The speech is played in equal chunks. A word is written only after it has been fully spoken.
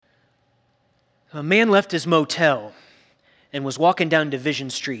A man left his motel and was walking down Division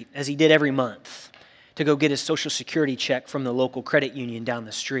Street, as he did every month, to go get his Social Security check from the local credit union down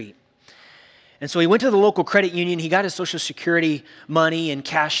the street. And so he went to the local credit union, he got his Social Security money and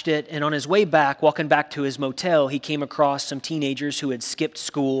cashed it, and on his way back, walking back to his motel, he came across some teenagers who had skipped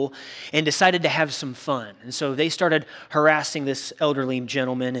school and decided to have some fun. And so they started harassing this elderly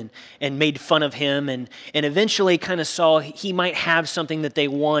gentleman and made fun of him and eventually kind of saw he might have something that they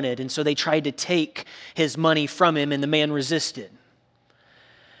wanted, and so they tried to take his money from him, and the man resisted.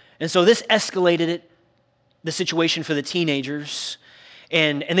 And so this escalated the situation for the teenagers,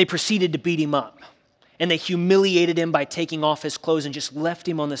 and they proceeded to beat him up. And they humiliated him by taking off his clothes and just left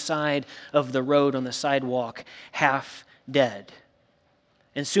him on the side of the road, on the sidewalk, half dead.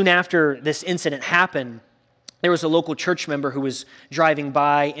 And soon after this incident happened, there was a local church member who was driving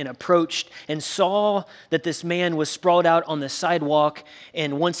by and approached and saw that this man was sprawled out on the sidewalk.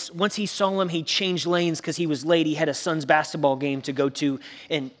 And once he saw him, he changed lanes because he was late. He had a son's basketball game to go to,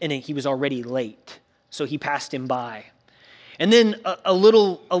 and he was already late. So he passed him by. And then a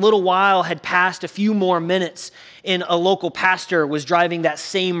little while had passed, a few more minutes, and a local pastor was driving that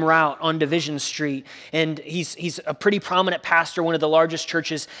same route on Division Street. And he's a pretty prominent pastor, one of the largest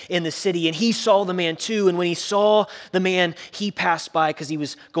churches in the city. And he saw the man too. And when he saw the man, he passed by because he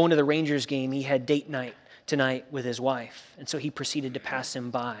was going to the Rangers game. He had date night tonight with his wife. And so he proceeded to pass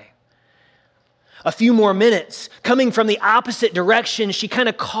him by. A few more minutes, coming from the opposite direction, she kind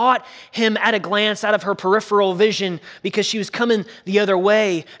of caught him at a glance out of her peripheral vision because she was coming the other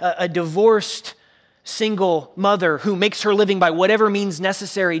way, a divorced single mother who makes her living by whatever means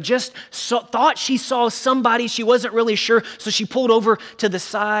necessary, just thought she saw somebody, she wasn't really sure, so she pulled over to the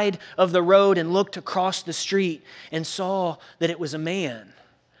side of the road and looked across the street and saw that it was a man.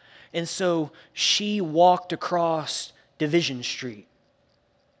 And so she walked across Division Street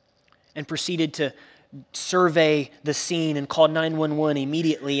and proceeded to survey the scene and called 911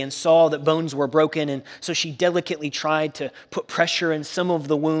 immediately and saw that bones were broken. And so she delicately tried to put pressure in some of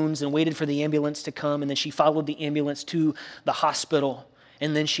the wounds and waited for the ambulance to come. And then she followed the ambulance to the hospital.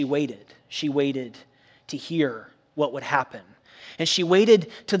 And then she waited. She waited to hear what would happen. And she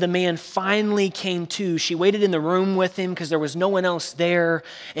waited till the man finally came to. She waited in the room with him because there was no one else there.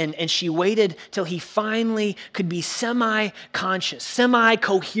 And she waited till he finally could be semi-conscious,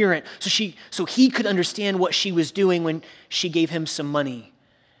 semi-coherent, so he could understand what she was doing when she gave him some money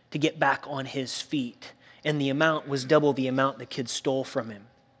to get back on his feet. And the amount was double the amount the kid stole from him.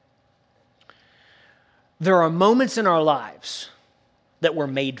 There are moments in our lives that we're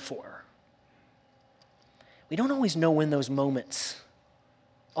made for. We don't always know when those moments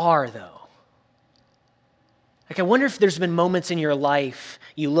are, though. Like, I wonder if there's been moments in your life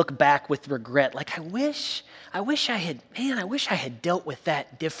you look back with regret. Like, I wish I had dealt with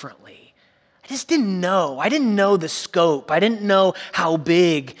that differently. I just didn't know. I didn't know the scope. I didn't know how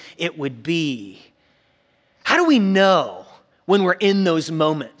big it would be. How do we know when we're in those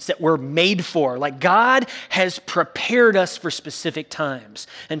moments that we're made for? Like, God has prepared us for specific times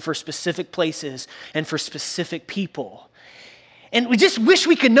and for specific places and for specific people. And we just wish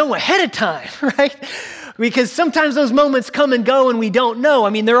we could know ahead of time, right? Because sometimes those moments come and go and we don't know. I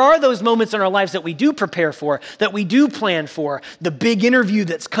mean, there are those moments in our lives that we do prepare for, that we do plan for, the big interview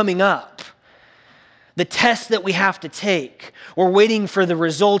that's coming up, the test that we have to take. We're waiting for the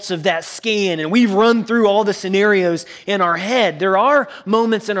results of that scan, and we've run through all the scenarios in our head. There are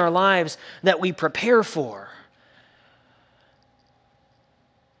moments in our lives that we prepare for.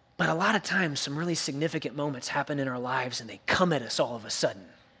 But a lot of times, some really significant moments happen in our lives, and they come at us all of a sudden.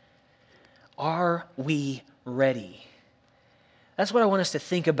 Are we ready? That's what I want us to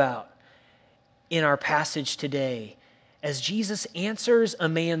think about in our passage today, as Jesus answers a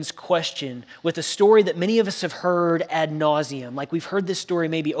man's question with a story that many of us have heard ad nauseum. Like, we've heard this story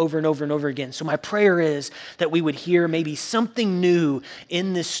maybe over and over and over again. So my prayer is that we would hear maybe something new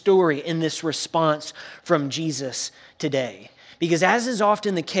in this story, in this response from Jesus today. Because as is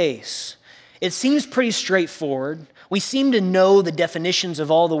often the case, it seems pretty straightforward. We seem to know the definitions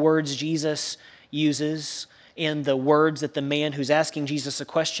of all the words Jesus uses and the words that the man who's asking Jesus a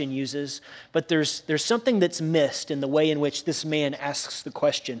question uses, but there's something that's missed in the way in which this man asks the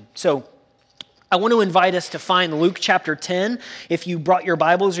question. So I want to invite us to find Luke chapter 10. If you brought your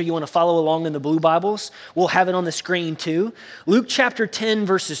Bibles or you want to follow along in the blue Bibles, we'll have it on the screen too. Luke chapter 10,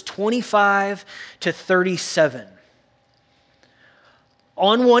 verses 25 to 37.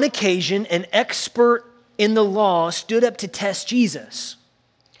 On one occasion, an expert in the law stood up to test Jesus.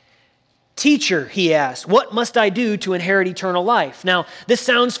 "Teacher," he asked, "what must I do to inherit eternal life?" Now, this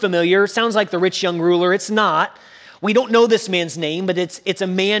sounds familiar. It sounds like the rich young ruler. It's not. We don't know this man's name, but it's a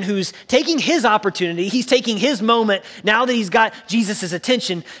man who's taking his opportunity. He's taking his moment now that he's got Jesus'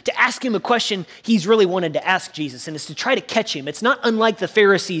 attention to ask him a question he's really wanted to ask Jesus, and it's to try to catch him. It's not unlike the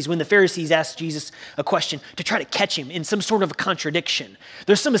Pharisees when the Pharisees asked Jesus a question to try to catch him in some sort of a contradiction.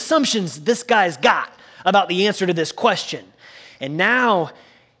 There's some assumptions this guy's got about the answer to this question. And now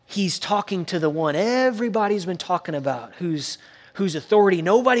he's talking to the one everybody's been talking about, whose authority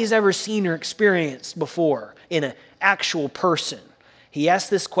nobody's ever seen or experienced before in an actual person. He asks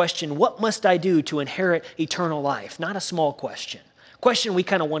this question, what must I do to inherit eternal life? Not a small question. Question we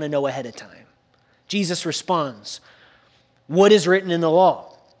kind of want to know ahead of time. Jesus responds, what is written in the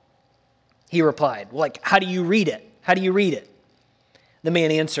law? He replied, how do you read it? How do you read it? The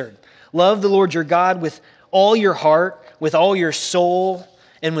man answered, love the Lord your God with all your heart, with all your soul,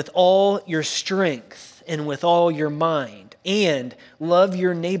 and with all your strength, and with all your mind, and love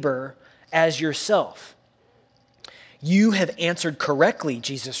your neighbor as yourself. You have answered correctly,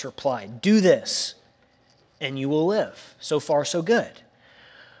 Jesus replied. Do this, and you will live. So far, so good.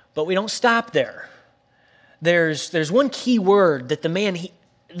 But we don't stop there. There's one key word that the man,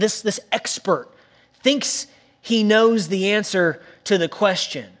 this expert, thinks he knows the answer to the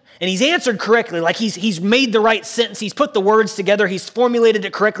question. And he's answered correctly, he's made the right sentence. He's put the words together. He's formulated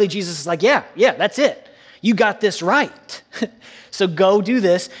it correctly. Jesus is like, yeah, that's it. You got this right. So go do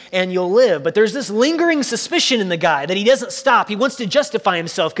this and you'll live. But there's this lingering suspicion in the guy that he doesn't stop. He wants to justify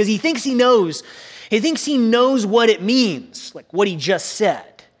himself because he thinks he knows. He thinks he knows what it means, like what he just said.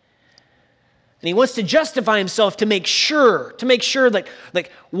 And he wants to justify himself to make sure like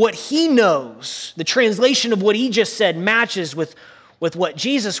what he knows, the translation of what he just said matches with what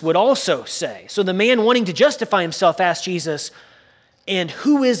Jesus would also say. So the man wanting to justify himself asked Jesus, and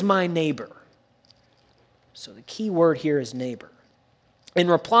who is my neighbor? So the key word here is neighbor. In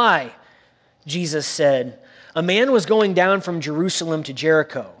reply, Jesus said, a man was going down from Jerusalem to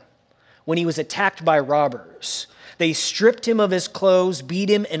Jericho when he was attacked by robbers. They stripped him of his clothes, beat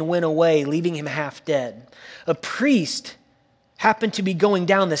him, and went away, leaving him half dead. A priest happened to be going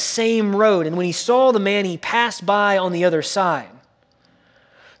down the same road, and when he saw the man, he passed by on the other side.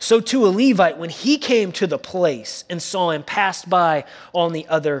 So too a Levite, when he came to the place and saw him, passed by on the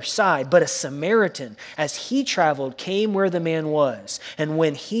other side. But a Samaritan, as he traveled, came where the man was. And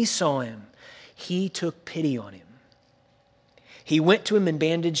when he saw him, he took pity on him. He went to him and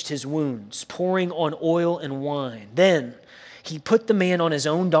bandaged his wounds, pouring on oil and wine. Then he put the man on his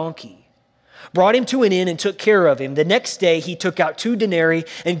own donkey, brought him to an inn and took care of him. The next day he took out 2 denarii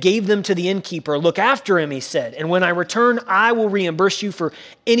and gave them to the innkeeper. Look after him, he said, and when I return, I will reimburse you for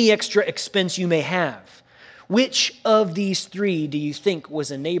any extra expense you may have. Which of these 3 do you think was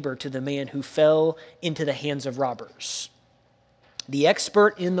a neighbor to the man who fell into the hands of robbers? The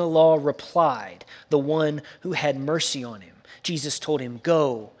expert in the law replied, the one who had mercy on him. Jesus told him,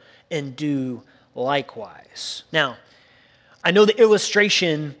 go and do likewise. Now, I know the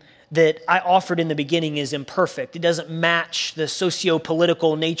illustration that I offered in the beginning is imperfect. It doesn't match the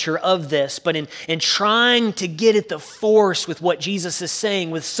socio-political nature of this, but in trying to get at the force with what Jesus is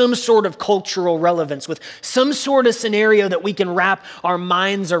saying, with some sort of cultural relevance, with some sort of scenario that we can wrap our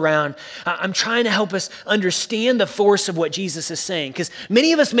minds around, I'm trying to help us understand the force of what Jesus is saying, because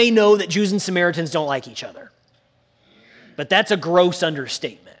many of us may know that Jews and Samaritans don't like each other, but that's a gross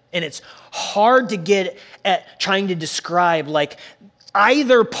understatement, and it's hard to get at trying to describe like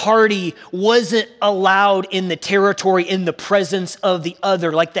either party wasn't allowed in the territory, in the presence of the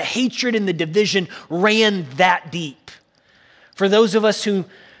other. Like the hatred and the division ran that deep. For those of us who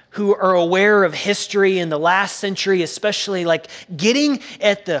are aware of history in the last century, especially like getting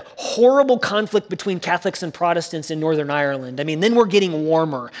at the horrible conflict between Catholics and Protestants in Northern Ireland, then we're getting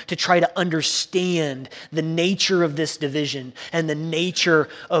warmer to try to understand the nature of this division and the nature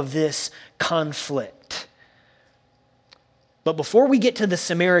of this conflict. But before we get to the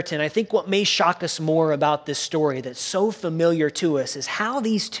Samaritan, I think what may shock us more about this story that's so familiar to us is how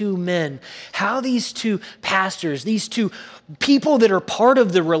these 2 men, how these 2 pastors, these 2 people that are part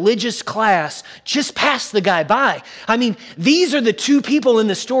of the religious class just passed the guy by. These are the 2 people in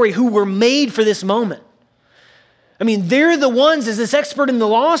the story who were made for this moment. They're the ones, as this expert in the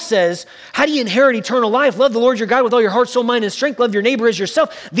law says, how do you inherit eternal life? Love the Lord your God with all your heart, soul, mind, and strength. Love your neighbor as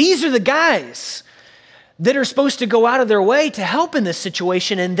yourself. These are the guys that are supposed to go out of their way to help in this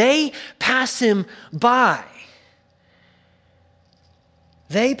situation, and they pass him by.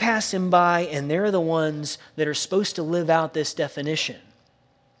 They pass him by, and they're the ones that are supposed to live out this definition.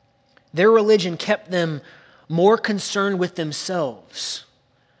 Their religion kept them more concerned with themselves,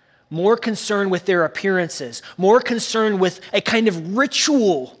 more concerned with their appearances, more concerned with a kind of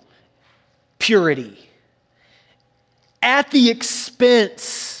ritual purity at the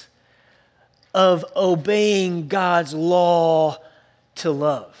expense of obeying God's law to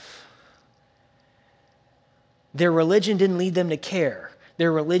love. Their religion didn't lead them to care.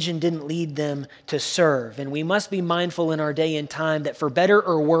 Their religion didn't lead them to serve. And we must be mindful in our day and time that for better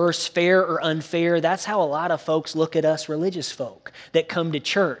or worse, fair or unfair, that's how a lot of folks look at us religious folk that come to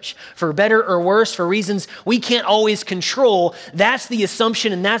church. For better or worse, for reasons we can't always control, that's the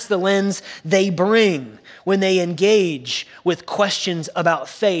assumption and that's the lens they bring when they engage with questions about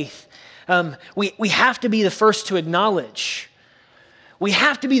faith. We have to be the first to acknowledge. We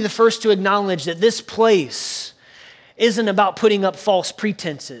have to be the first to acknowledge that this place isn't about putting up false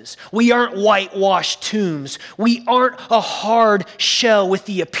pretenses. We aren't whitewashed tombs. We aren't a hard shell with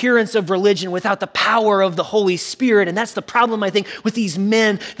the appearance of religion without the power of the Holy Spirit. And that's the problem, I think, with these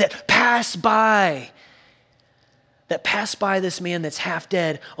men that pass by this man that's half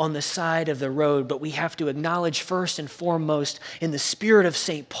dead on the side of the road. But we have to acknowledge first and foremost in the spirit of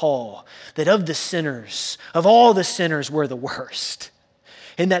St. Paul that of the sinners, of all the sinners, we're the worst.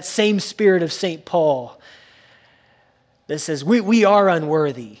 In that same spirit of St. Paul, that says we are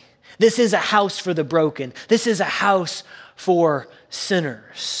unworthy. This is a house for the broken. This is a house for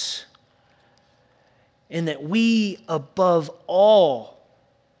sinners. And that we, above all,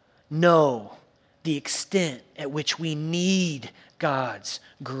 know the extent at which we need God's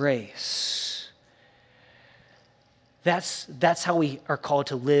grace. That's how we are called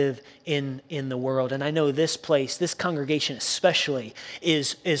to live in the world. And I know this place, this congregation especially,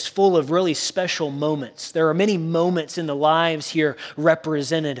 is full of really special moments. There are many moments in the lives here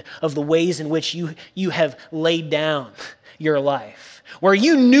represented of the ways in which you have laid down your life, where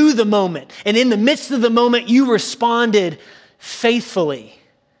you knew the moment, and in the midst of the moment, you responded faithfully.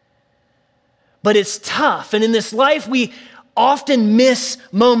 But it's tough, and in this life, we often miss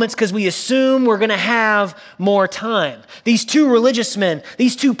moments because we assume we're going to have more time. These two religious men,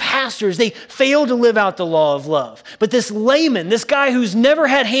 these two pastors, they fail to live out the law of love. But this layman, this guy who's never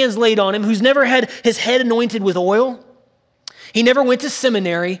had hands laid on him, who's never had his head anointed with oil, he never went to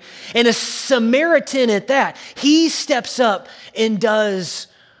seminary, and a Samaritan at that, he steps up and does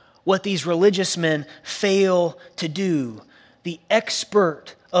what these religious men fail to do. The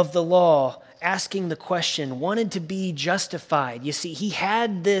expert of the law asking the question, wanted to be justified. You see, he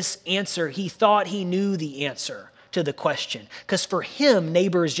had this answer. He thought he knew the answer to the question, because for him,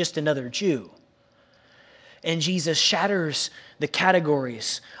 neighbor is just another Jew. And Jesus shatters the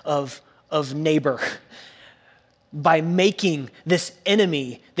categories of neighbor by making this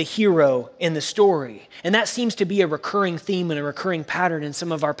enemy the hero in the story. And that seems to be a recurring theme and a recurring pattern in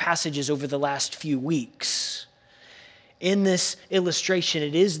some of our passages over the last few weeks. In this illustration,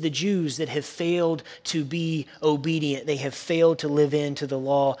 it is the Jews that have failed to be obedient. They have failed to live into the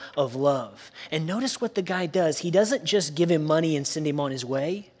law of love. And notice what the guy does. He doesn't just give him money and send him on his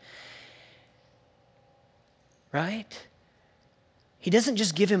way. Right? He doesn't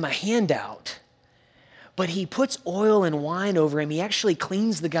just give him a handout, but he puts oil and wine over him. He actually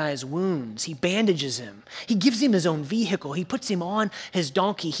cleans the guy's wounds. He bandages him. He gives him his own vehicle. He puts him on his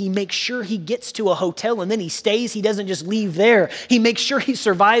donkey. He makes sure he gets to a hotel and then he stays. He doesn't just leave there. He makes sure he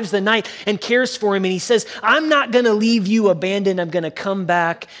survives the night and cares for him. And he says, I'm not going to leave you abandoned. I'm going to come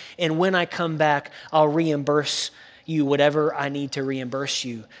back. And when I come back, I'll reimburse you whatever I need to reimburse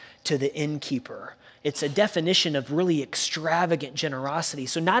you to the innkeeper. It's a definition of really extravagant generosity.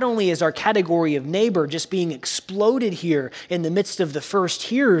 So not only is our category of neighbor just being exploded here in the midst of the first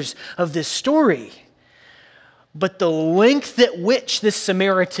hearers of this story, but the length at which this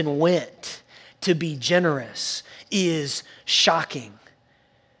Samaritan went to be generous is shocking.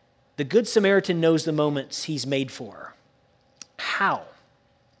 The Good Samaritan knows the moments he's made for. How?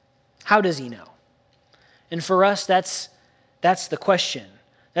 How does he know? And for us, that's the question.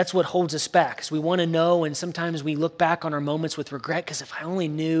 That's what holds us back, because we want to know, and sometimes we look back on our moments with regret, because if I only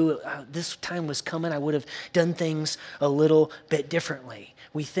knew this time was coming, I would have done things a little bit differently.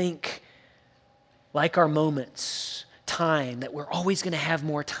 We think, like our moments, time, that we're always going to have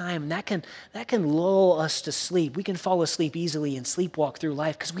more time, and that can lull us to sleep. We can fall asleep easily and sleepwalk through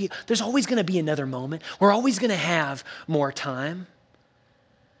life, because there's always going to be another moment. We're always going to have more time.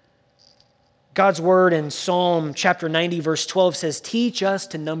 God's word in Psalm chapter 90, verse 12 says, teach us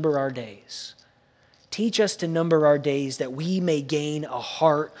to number our days. Teach us to number our days that we may gain a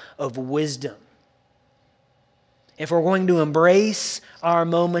heart of wisdom. If we're going to embrace our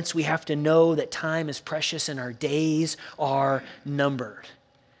moments, we have to know that time is precious and our days are numbered.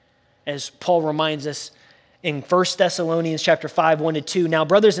 As Paul reminds us in 1 Thessalonians chapter 5, 1-2, now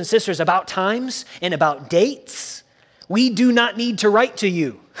brothers and sisters, about times and about dates, we do not need to write to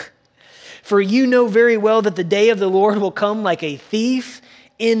you. For you know very well that the day of the Lord will come like a thief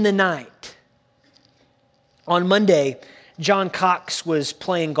in the night. On Monday, John Cox was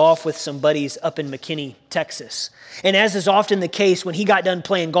playing golf with some buddies up in McKinney, Texas. And as is often the case, when he got done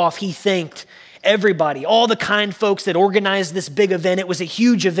playing golf, he thanked everybody, all the kind folks that organized this big event. It was a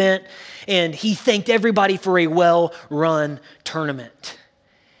huge event, and he thanked everybody for a well-run tournament.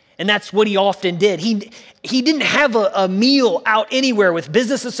 And that's what he often did. He didn't have a meal out anywhere with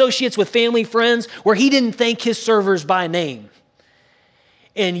business associates, with family, friends, where he didn't thank his servers by name.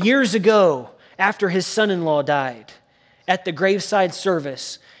 And years ago, after his son-in-law died, at the graveside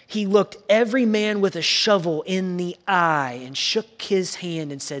service, he looked every man with a shovel in the eye and shook his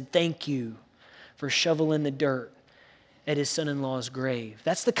hand and said, "Thank you for shoveling the dirt at his son-in-law's grave."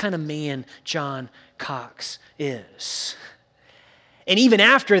 That's the kind of man John Cox is. And even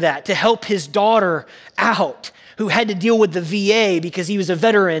after that, to help his daughter out, who had to deal with the VA because he was a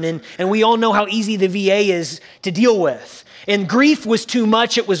veteran, and we all know how easy the VA is to deal with. And grief was too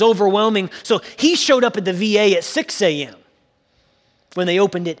much, it was overwhelming. So he showed up at the VA at 6 a.m. when they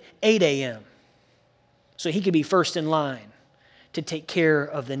opened at 8 a.m. so he could be first in line to take care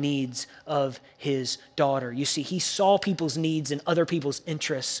of the needs of his daughter. You see, he saw people's needs and other people's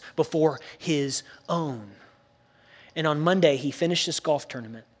interests before his own. And on Monday, he finished this golf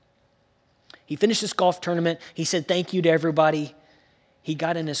tournament. He said thank you to everybody. He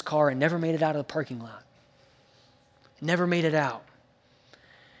got in his car and never made it out of the parking lot. Never made it out.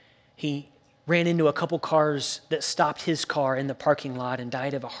 He ran into a couple cars that stopped his car in the parking lot and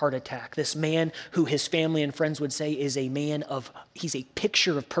died of a heart attack. This man, who his family and friends would say is he's a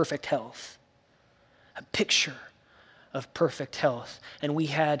picture of perfect health. A picture of perfect health. And we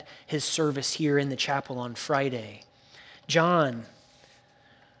had his service here in the chapel on Friday. John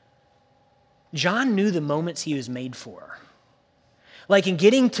knew the moments he was made for. Like, in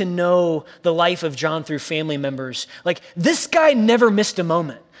getting to know the life of John through family members, like, this guy never missed a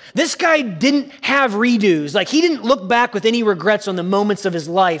moment. This guy didn't have redos. Like, he didn't look back with any regrets on the moments of his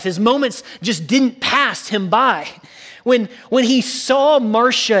life. His moments just didn't pass him by. When he saw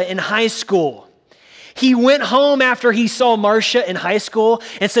Marcia in high school, he went home after he saw Marcia in high school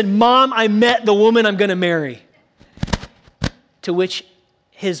and said, "Mom, I met the woman I'm going to marry." To which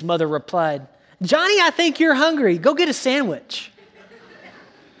his mother replied, "Johnny, I think you're hungry. Go get a sandwich."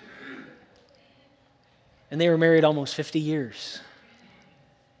 And they were married almost 50 years.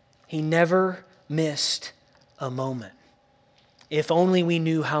 He never missed a moment. If only we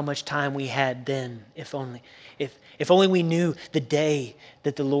knew how much time we had then. If only we knew the day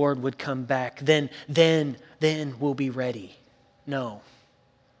that the Lord would come back. Then we'll be ready. No.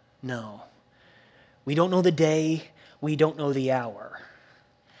 We don't know the day. We don't know the hour.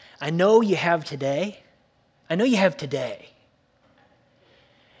 I know you have today. And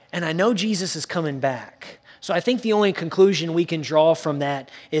I know Jesus is coming back. So I think the only conclusion we can draw from that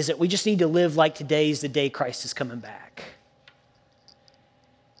is that we just need to live like today is the day Christ is coming back.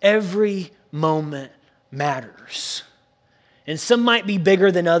 Every moment matters. And some might be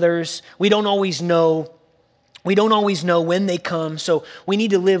bigger than others. We don't always know when they come. So we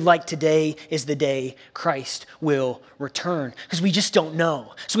need to live like today is the day Christ will return, because we just don't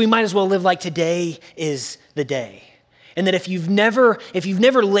know. So we might as well live like today is the day. And that if you've never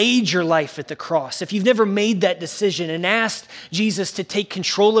laid your life at the cross, if you've never made that decision and asked Jesus to take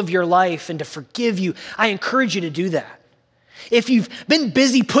control of your life and to forgive you, I encourage you to do that. If you've been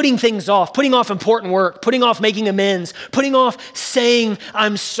busy putting off important work, putting off making amends, putting off saying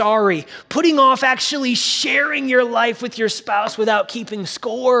I'm sorry, putting off actually sharing your life with your spouse without keeping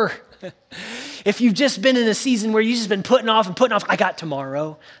score, if you've just been in a season where you've just been putting off, I got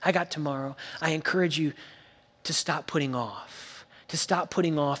tomorrow, I encourage you to stop putting off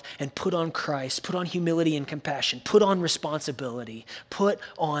and put on Christ, put on humility and compassion, put on responsibility, put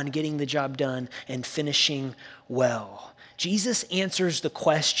on getting the job done and finishing well. Jesus answers the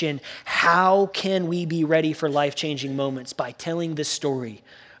question, how can we be ready for life-changing moments? By telling the story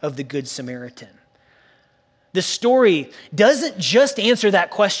of the Good Samaritan. The story doesn't just answer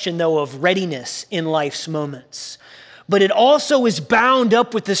that question, though, of readiness in life's moments, but it also is bound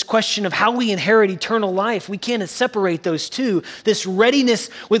up with this question of how we inherit eternal life. We can't separate those two. This readiness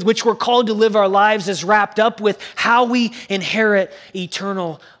with which we're called to live our lives is wrapped up with how we inherit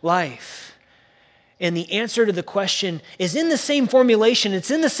eternal life. And the answer to the question is in the same formulation.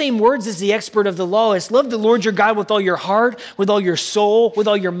 It's in the same words as the expert of the law. It's love the Lord your God with all your heart, with all your soul, with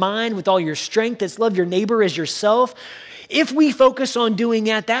all your mind, with all your strength. It's love your neighbor as yourself. If we focus on doing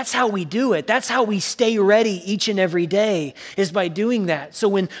that, that's how we do it. That's how we stay ready each and every day, is by doing that. So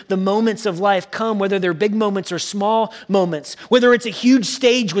when the moments of life come, whether they're big moments or small moments, whether it's a huge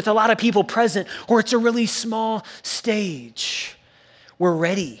stage with a lot of people present or it's a really small stage, we're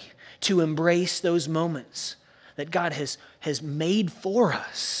ready to embrace those moments that God has made for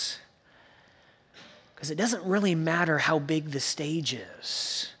us. Because it doesn't really matter how big the stage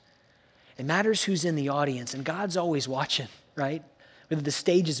is. It matters who's in the audience, and God's always watching, right? Whether the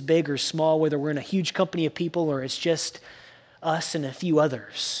stage is big or small, whether we're in a huge company of people or it's just us and a few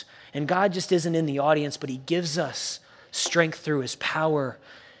others. And God just isn't in the audience, but he gives us strength through his power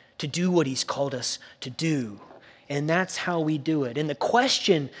to do what he's called us to do. And that's how we do it. And the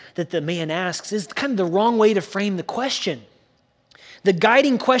question that the man asks is kind of the wrong way to frame the question. The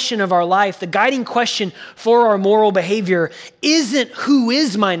guiding question of our life, the guiding question for our moral behavior isn't who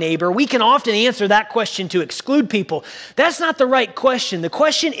is my neighbor. We can often answer that question to exclude people. That's not the right question. The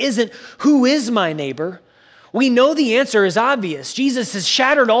question isn't who is my neighbor. We know the answer is obvious. Jesus has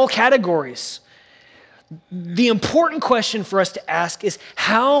shattered all categories. The important question for us to ask is,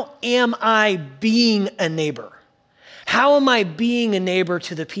 how am I being a neighbor? How am I being a neighbor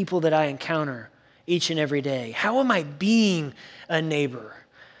to the people that I encounter each and every day? How am I being a neighbor?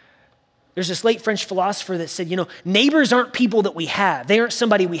 There's this late French philosopher that said, neighbors aren't people that we have. They aren't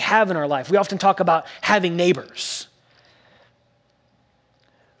somebody we have in our life. We often talk about having neighbors.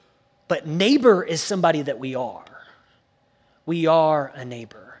 But neighbor is somebody that we are. We are a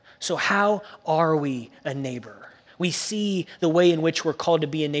neighbor. So how are we a neighbor? We see the way in which we're called to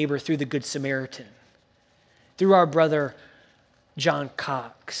be a neighbor through the Good Samaritan, through our brother John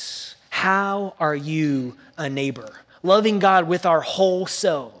Cox. How are you a neighbor? Loving God with our whole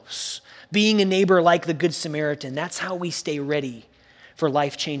selves, being a neighbor like the Good Samaritan. That's how we stay ready for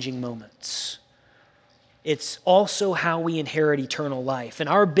life-changing moments. It's also how we inherit eternal life. And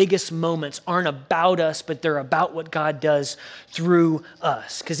our biggest moments aren't about us, but they're about what God does through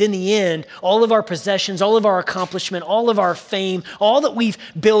us. Because in the end, all of our possessions, all of our accomplishment, all of our fame, all that we've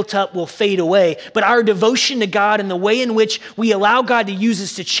built up will fade away. But our devotion to God and the way in which we allow God to use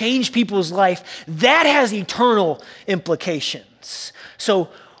us to change people's life, that has eternal implications. So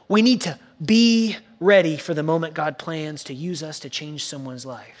we need to be ready for the moment God plans to use us to change someone's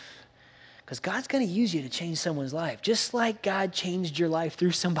life. Because God's going to use you to change someone's life, just like God changed your life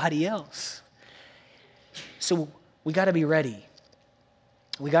through somebody else. So we got to be ready.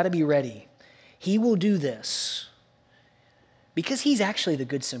 We got to be ready. He will do this because he's actually the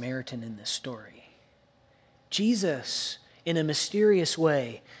Good Samaritan in this story. Jesus, in a mysterious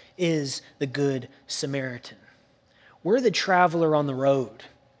way, is the Good Samaritan. We're the traveler on the road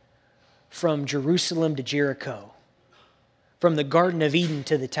from Jerusalem to Jericho, from the Garden of Eden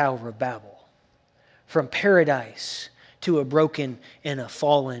to the Tower of Babel, from paradise to a broken and a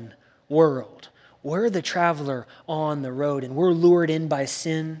fallen world. We're the traveler on the road, and we're lured in by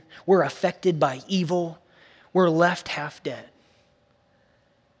sin. We're affected by evil. We're left half dead.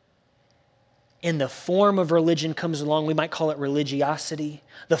 And the form of religion comes along. We might call it religiosity.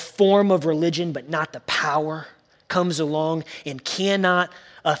 The form of religion, but not the power, comes along and cannot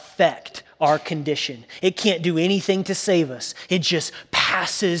affect our condition. It can't do anything to save us. It just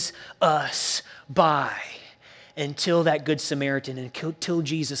passes us by until that Good Samaritan, until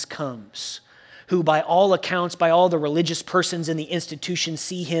Jesus comes, who by all accounts, by all the religious persons in the institution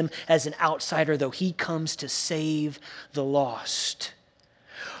see him as an outsider, though he comes to save the lost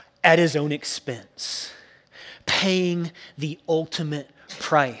at his own expense, paying the ultimate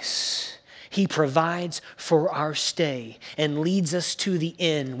price. He provides for our stay and leads us to the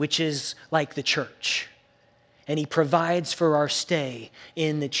inn, which is like the church. And he provides for our stay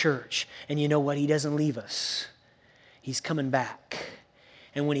in the church. And you know what? He doesn't leave us. He's coming back.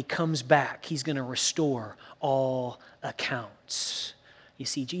 And when he comes back, he's going to restore all accounts. You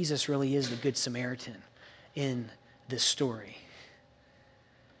see, Jesus really is the Good Samaritan in this story.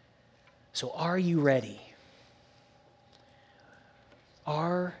 So are you ready?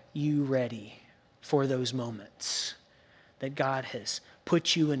 Are you ready for those moments that God has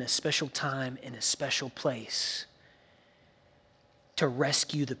put you in a special time, in a special place to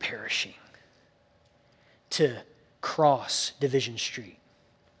rescue the perishing, to cross Division Street?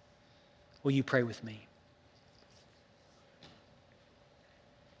 Will you pray with me?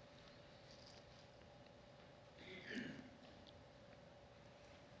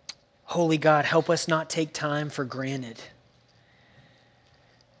 Holy God, help us not take time for granted.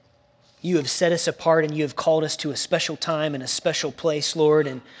 You have set us apart and you have called us to a special time and a special place, Lord.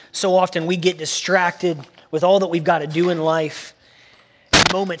 And so often we get distracted with all that we've got to do in life.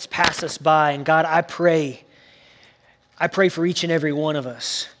 Moments pass us by. And God, I pray I pray for each and every one of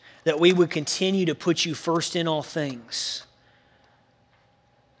us that we would continue to put you first in all things.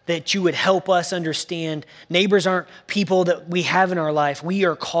 That you would help us understand neighbors aren't people that we have in our life. We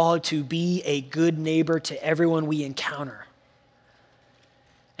are called to be a good neighbor to everyone we encounter.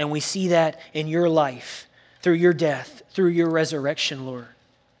 And we see that in your life, through your death, through your resurrection, Lord.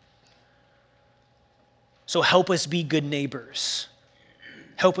 So help us be good neighbors.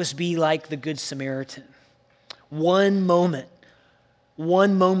 Help us be like the Good Samaritan. One moment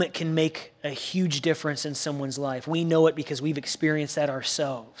can make a huge difference in someone's life. We know it because we've experienced that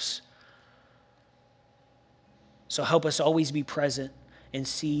ourselves. So help us always be present and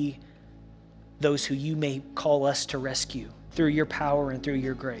see those who you may call us to rescue through your power and through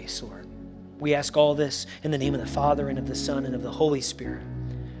your grace, Lord. We ask all this in the name of the Father and of the Son and of the Holy Spirit.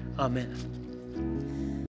 Amen.